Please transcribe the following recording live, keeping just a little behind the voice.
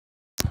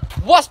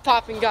What's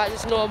poppin', guys?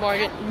 It's Noah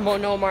Martin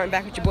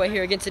back with your boy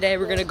here again. Today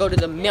we're gonna go to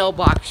the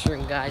mailbox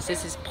room, guys.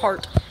 This is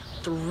part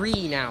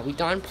 3 now. We've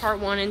done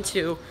part 1 and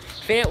 2.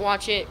 If you didn't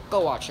watch it,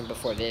 go watch them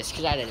before this,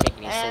 because that didn't make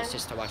any sense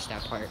just to watch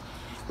that part.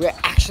 We're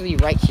actually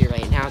right here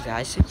right now,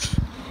 guys.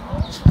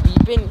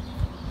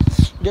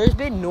 There's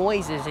been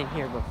noises in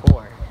here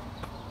before.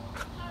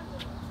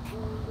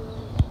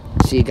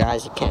 See,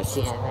 guys, you can't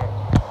see that there.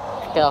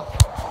 Go.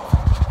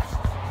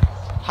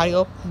 How do you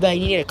go? But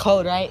you need a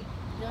code, right?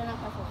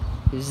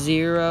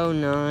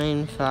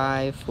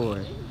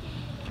 0954.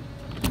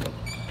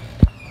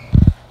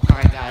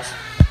 Alright, guys.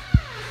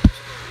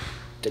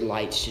 The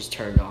lights just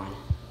turned on.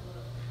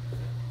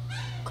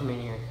 Come in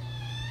here.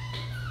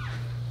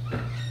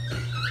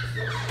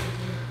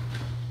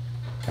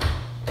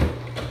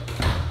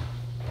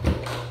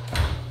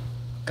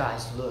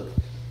 Guys, look.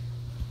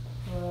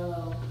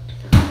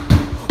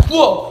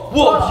 Whoa.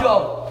 Whoa,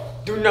 yo!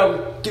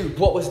 Dude,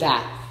 what was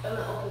that? I'm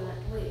gonna open that.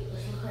 Wait,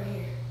 let's look right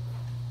here.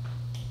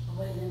 Oh,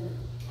 wait a minute.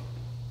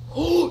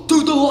 Oh,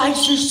 dude, the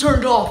lights just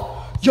turned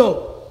off.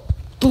 Yo,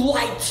 the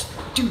lights,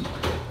 dude.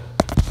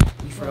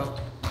 You forgot.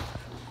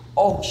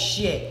 Oh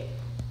shit.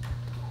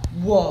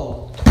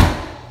 Whoa.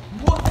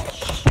 What?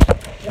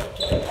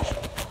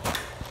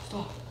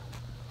 Stop.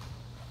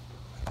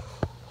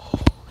 Oh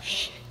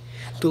shit.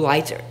 The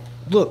lights are.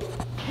 Look.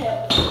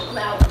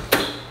 Loud.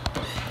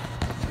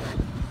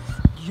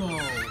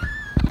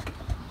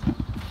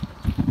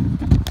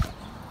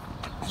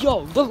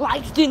 Yo, the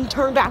lights didn't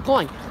turn back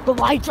on. The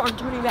lights aren't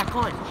turning back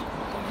on.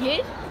 They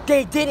did?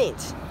 They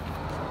didn't.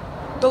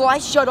 The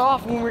lights shut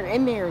off when we were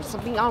in there.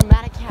 Something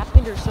automatic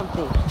happened or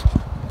something.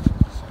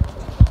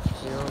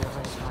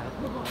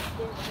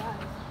 0954.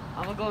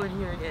 I'm gonna go in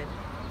here again.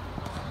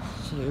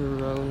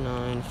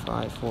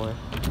 0954.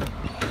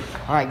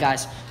 Alright,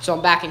 guys. So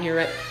I'm back in here,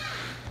 right?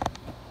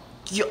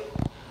 Yo,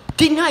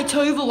 didn't I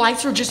tell you the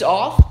lights are just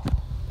off?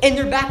 And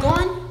they're back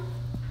on?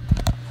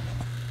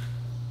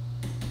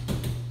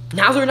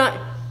 Now they're not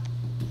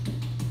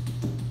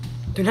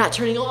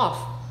turning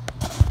off.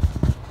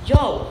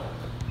 Yo,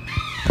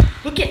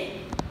 look at.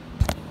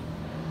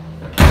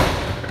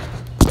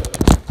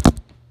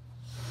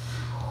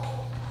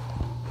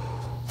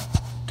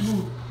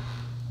 Dude,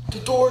 the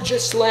door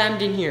just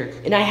slammed in here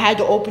and I had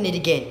to open it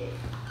again.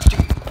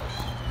 Dude,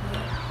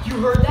 you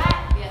heard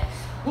that? Yes.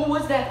 What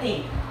was that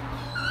thing?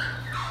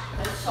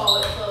 I saw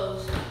it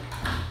close.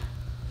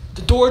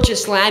 The door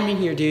just slammed in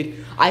here,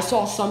 dude. I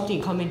saw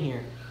something come in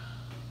here.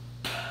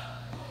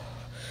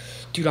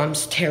 Dude, I'm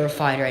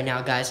terrified right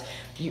now, guys.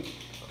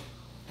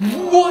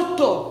 What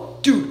the?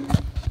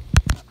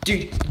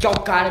 Dude,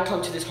 y'all gotta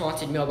come to this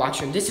haunted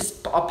mailbox room. This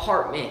is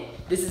apartment.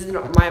 This is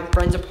my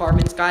friend's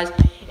apartments, guys.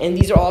 And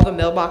these are all the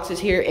mailboxes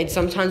here. And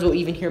sometimes we'll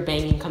even hear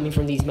banging coming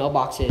from these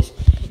mailboxes.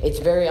 It's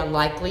very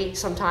unlikely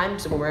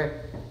sometimes when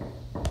we're...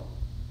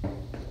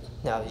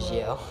 That was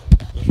you.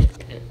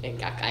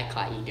 I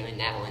caught you doing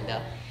that one,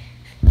 though.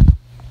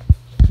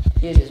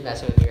 You're just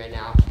messing with me right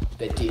now.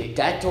 But, dude,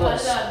 that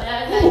door's...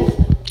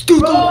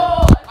 Dude, I'm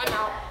out.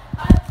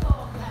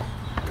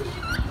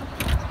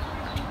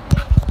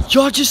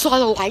 Y'all just saw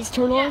the lights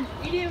turn on?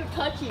 We didn't even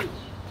touch you.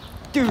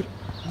 Dude,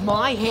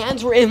 my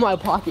hands were in my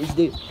pockets,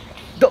 dude.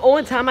 The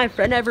only time my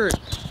friend ever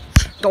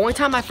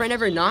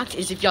knocked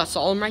is if y'all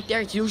saw him right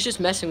there. He was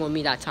just messing with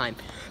me that time.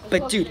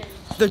 But dude,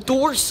 the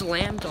door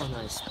slammed on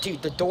us.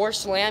 Dude, the door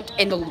slammed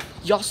and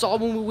y'all saw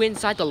when we went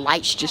inside, the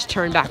lights just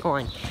turned back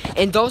on.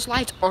 And those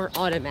lights aren't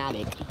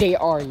automatic. They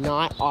are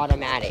not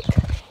automatic.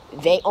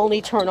 They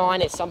only turn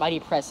on if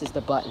somebody presses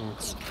the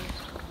buttons.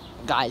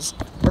 Guys,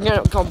 we're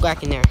gonna go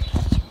back in there.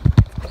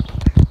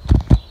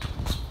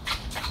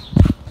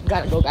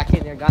 Gotta go back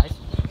in there, guys.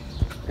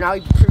 Now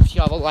we prove to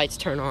y'all the lights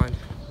turn on.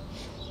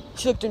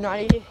 See, look, they're not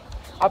eating.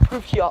 I'll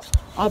prove to y'all.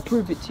 I'll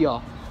prove it to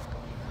y'all.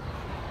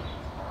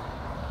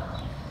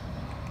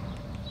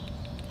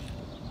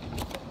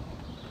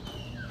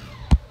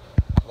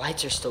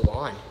 Lights are still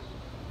on.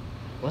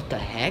 What the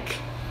heck?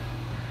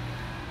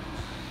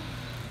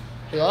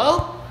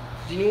 Hello?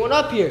 Is anyone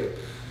up here?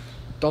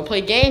 Don't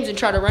play games and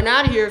try to run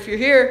out of here if you're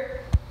here.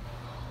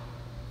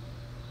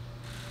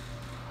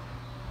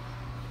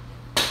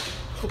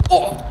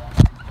 Oh!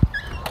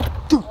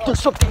 Dude, there's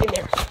something in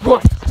there.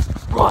 Run!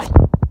 Run!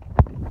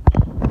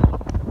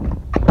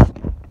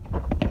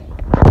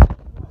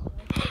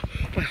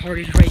 My heart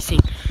is racing.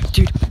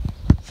 Dude,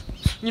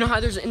 you know how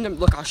there's in them?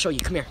 Look, I'll show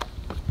you. Come here.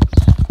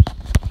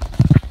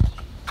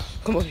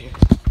 Come over here.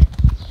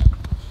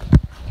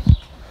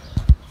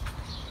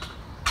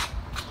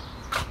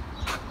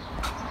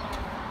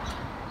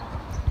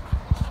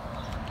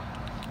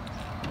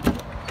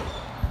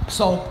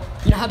 So,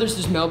 you know how there's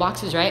these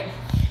mailboxes, right?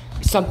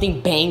 Something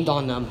banged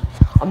on them.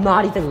 I'm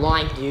not even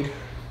lying, dude.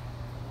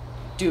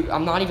 Dude,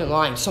 I'm not even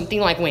lying. Something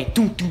like went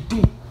doom, doom,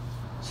 doom.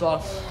 So,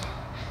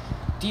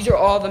 these are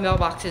all the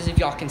mailboxes, if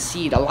y'all can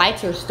see. The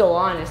lights are still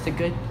on. It's the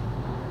good.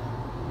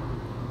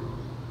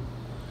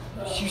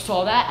 You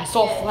saw that? I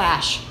saw a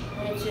flash.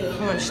 Me too.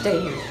 Come on,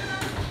 stay here.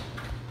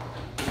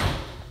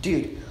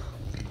 Dude,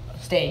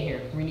 stay in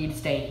here. We need to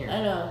stay in here.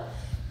 I know.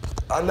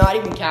 I'm not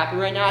even capping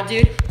right now,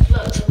 dude.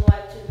 Look, the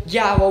lights are-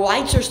 Yeah, the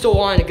lights are still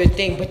on, a good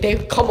thing, but they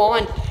come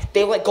on,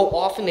 they like go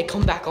off and they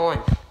come back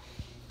on.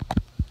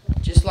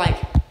 Just like,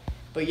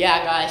 but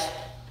yeah, guys.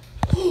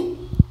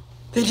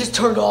 They just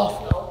turned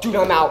off. Dude,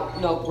 I'm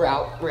out. No, we're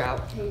out. We're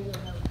out.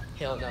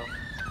 Hell no.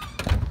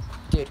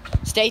 Dude,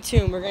 stay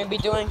tuned. We're gonna be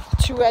doing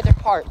 2 other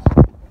parts.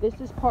 This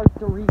is part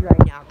 3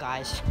 right now,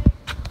 guys.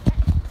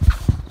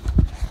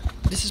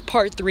 This is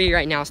part 3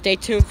 right now. Stay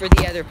tuned for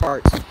the other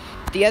parts.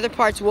 The other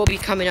parts will be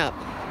coming up.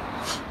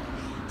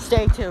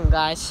 Stay tuned,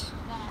 guys.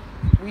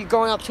 We're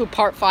going up to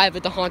part 5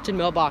 with the haunted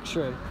mailbox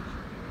room.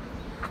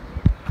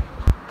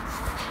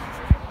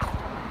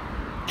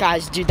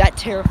 Guys, dude, that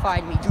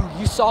terrified me. Dude,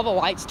 you saw the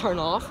lights turn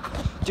off?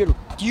 Dude,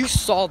 you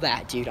saw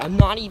that, dude. I'm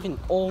not even,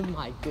 oh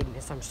my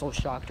goodness, I'm so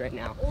shocked right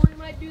now. Or we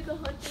might do the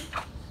haunted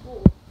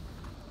school.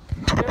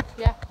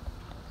 Yeah.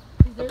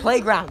 The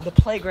playground, the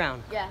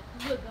playground. Yeah,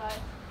 look,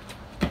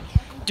 guys.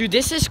 Dude,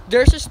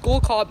 there's a school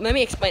called, let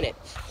me explain it.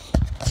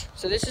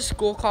 So this is a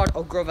school called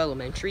Oak Grove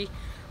Elementary.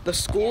 The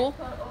school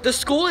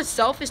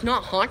itself is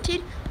not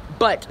haunted,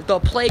 but the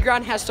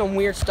playground has some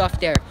weird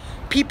stuff there.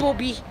 People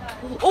be,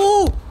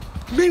 oh,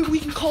 maybe we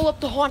can call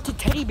up the haunted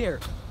teddy bear.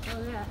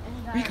 Oh, yeah.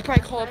 And, We could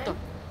probably call up the,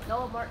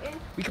 Noah Martin.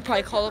 we could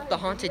probably call up the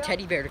haunted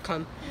teddy bear to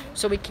come,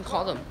 so we can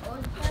call them.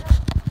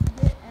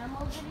 Did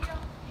ammo video,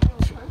 and it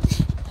was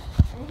hunting,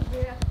 and he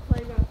did it at the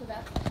playground, so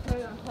that's the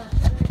playground closed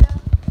right now,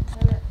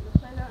 and the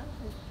playground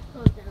is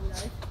closed down,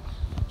 guys.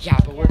 Yeah,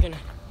 but we're gonna,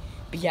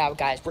 but yeah,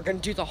 guys, we're gonna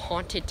do the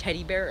haunted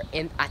teddy bear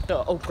at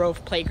the Oak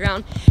Grove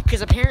playground,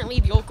 because apparently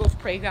the Oak Grove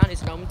playground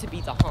is known to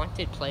be the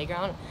haunted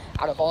playground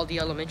out of all the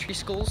elementary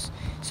schools.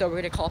 So we're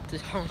gonna call up the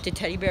haunted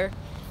teddy bear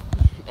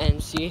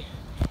and see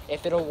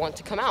if it'll want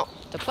to come out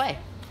to play.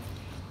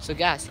 So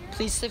guys,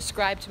 please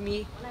subscribe to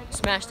me,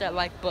 smash that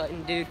like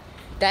button, dude.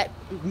 That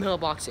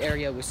mailbox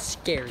area was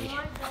scary.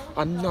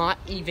 I'm not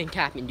even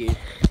capping, dude.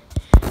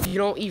 You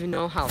don't even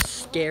know how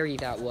scary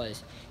that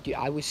was. Dude,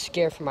 I was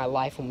scared for my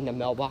life when the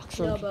mailbox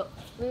room. No,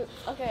 but,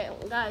 okay,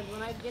 guys,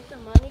 when I get the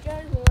money,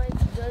 guys, we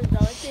might go to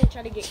Dollar Tree and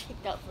try to get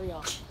kicked out for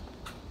y'all.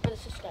 For the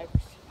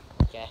subscribers.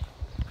 Okay.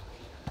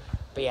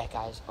 But yeah,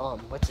 guys,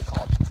 what's it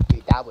called?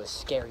 Dude, that was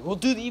scary.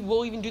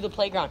 We'll even do the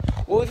playground.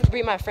 We'll even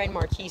bring my friend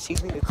Marquise.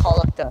 He's gonna call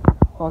up the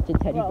haunted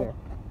teddy bear.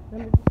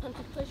 Remember this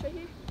haunted place right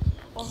here?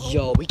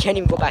 Yo, we can't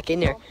even go back in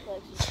there.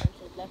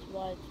 That's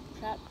why it's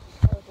trapped.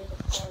 Oh, there's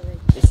a car right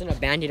It's an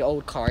abandoned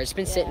old car. It's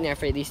been sitting there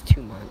for at least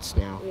 2 months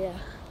now. there. Yeah.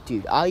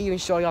 Dude, I'll even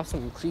show y'all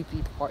some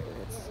creepy parts.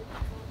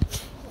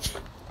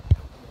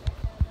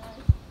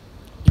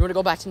 You wanna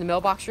go back to the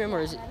mailbox room,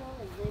 or is it?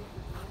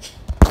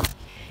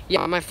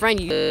 Yeah, my friend,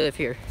 you live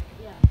here.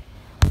 Yeah.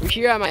 We're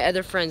here at my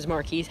other friend's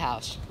Marquis'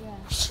 house. Yeah.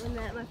 When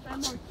my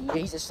friend Marquis.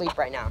 He's asleep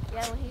right now.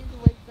 Yeah, when he's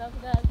awake, stuff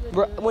like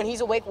that. When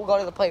he's awake, we'll go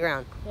to the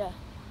playground. Yeah.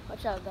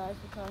 Watch out, guys.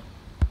 The car.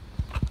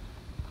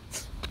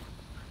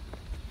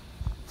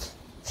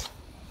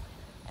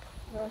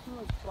 There was so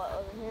much blood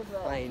over here,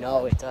 but. I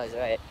know it does,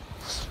 right?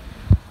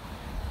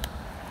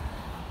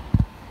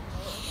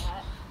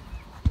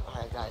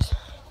 Alright, guys.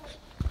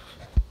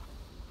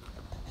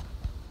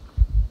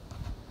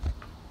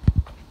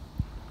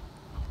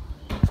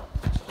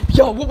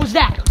 Yo, what was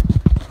that?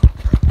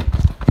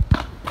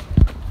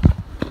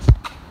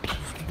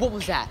 What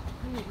was that?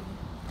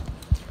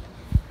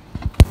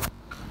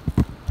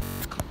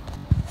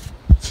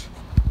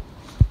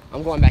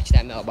 I'm going back to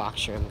that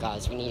mailbox room,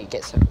 guys. We need to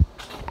get some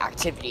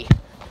activity.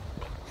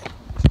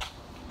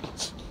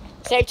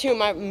 Stay tuned.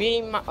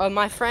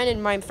 My friend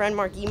and my friend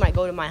Marquis might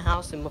go to my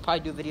house, and we'll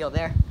probably do a video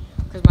there,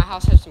 because my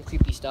house has some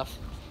creepy stuff.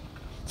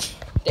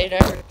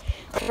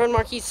 My friend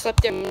Marquis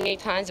slept there many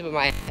times, but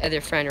my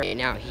other friend right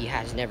now, he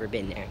has never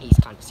been there. He's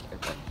kind of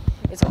scared, but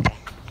it's okay.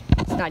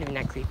 It's not even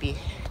that creepy.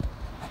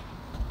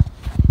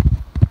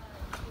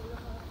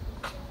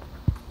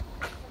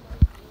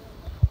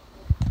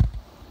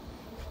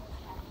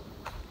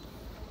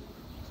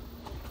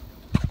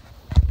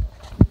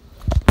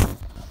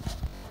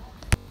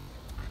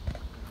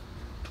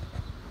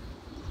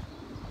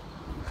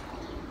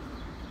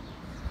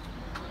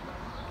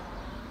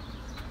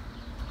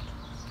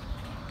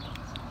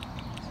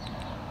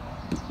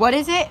 What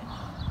is it?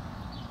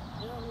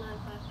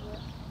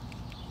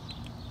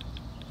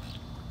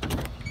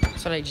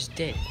 That's what I just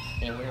did.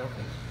 And it went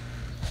open.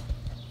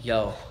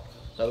 Yo,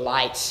 the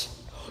lights.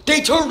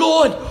 They turned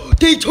on!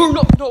 They turned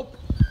on! Nope.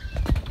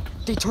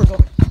 They turned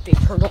on. They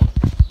turned on.